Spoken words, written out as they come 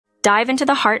Dive into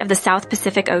the heart of the South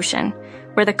Pacific Ocean,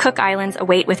 where the Cook Islands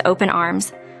await with open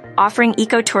arms, offering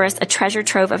eco-tourists a treasure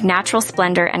trove of natural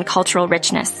splendor and cultural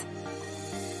richness.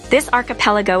 This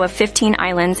archipelago of 15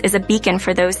 islands is a beacon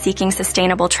for those seeking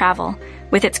sustainable travel,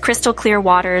 with its crystal-clear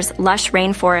waters, lush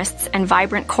rainforests, and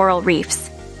vibrant coral reefs.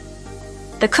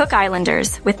 The Cook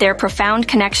Islanders, with their profound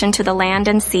connection to the land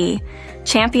and sea,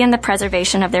 champion the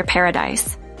preservation of their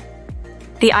paradise.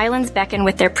 The islands beckon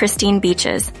with their pristine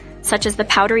beaches, such as the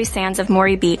powdery sands of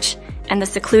Moree Beach and the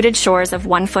secluded shores of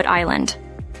One Foot Island.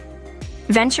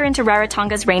 Venture into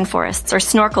Raratonga's rainforests or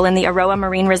snorkel in the Aroa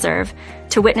Marine Reserve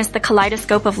to witness the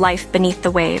kaleidoscope of life beneath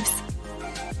the waves.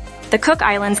 The Cook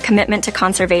Islands' commitment to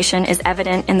conservation is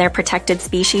evident in their protected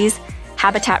species,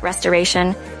 habitat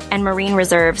restoration, and marine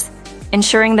reserves,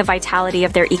 ensuring the vitality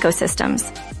of their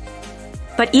ecosystems.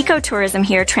 But ecotourism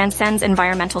here transcends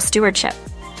environmental stewardship.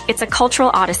 It's a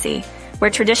cultural odyssey, where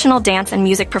traditional dance and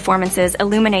music performances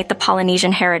illuminate the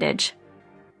Polynesian heritage.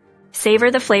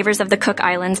 Savor the flavors of the Cook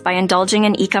Islands by indulging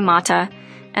in ika mata,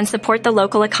 and support the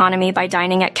local economy by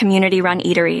dining at community-run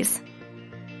eateries.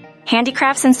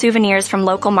 Handicrafts and souvenirs from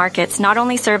local markets not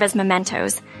only serve as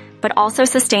mementos, but also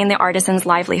sustain the artisans'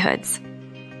 livelihoods.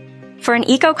 For an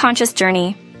eco-conscious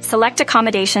journey, select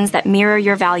accommodations that mirror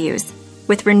your values,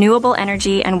 with renewable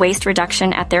energy and waste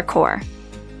reduction at their core.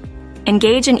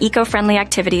 Engage in eco-friendly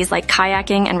activities like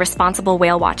kayaking and responsible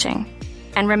whale watching.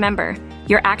 And remember,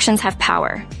 your actions have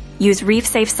power. Use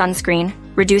reef-safe sunscreen,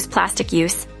 reduce plastic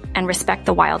use, and respect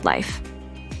the wildlife.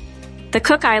 The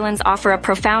Cook Islands offer a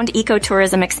profound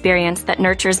ecotourism experience that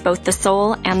nurtures both the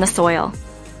soul and the soil.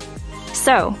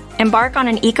 So, embark on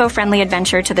an eco-friendly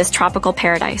adventure to this tropical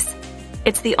paradise.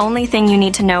 It's the only thing you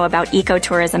need to know about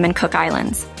ecotourism in Cook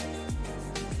Islands.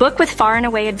 Book with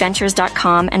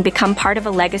farandawaydventures.com and become part of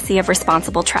a legacy of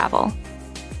responsible travel.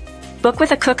 Book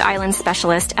with a Cook Islands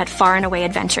specialist at Far and Away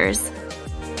Adventures.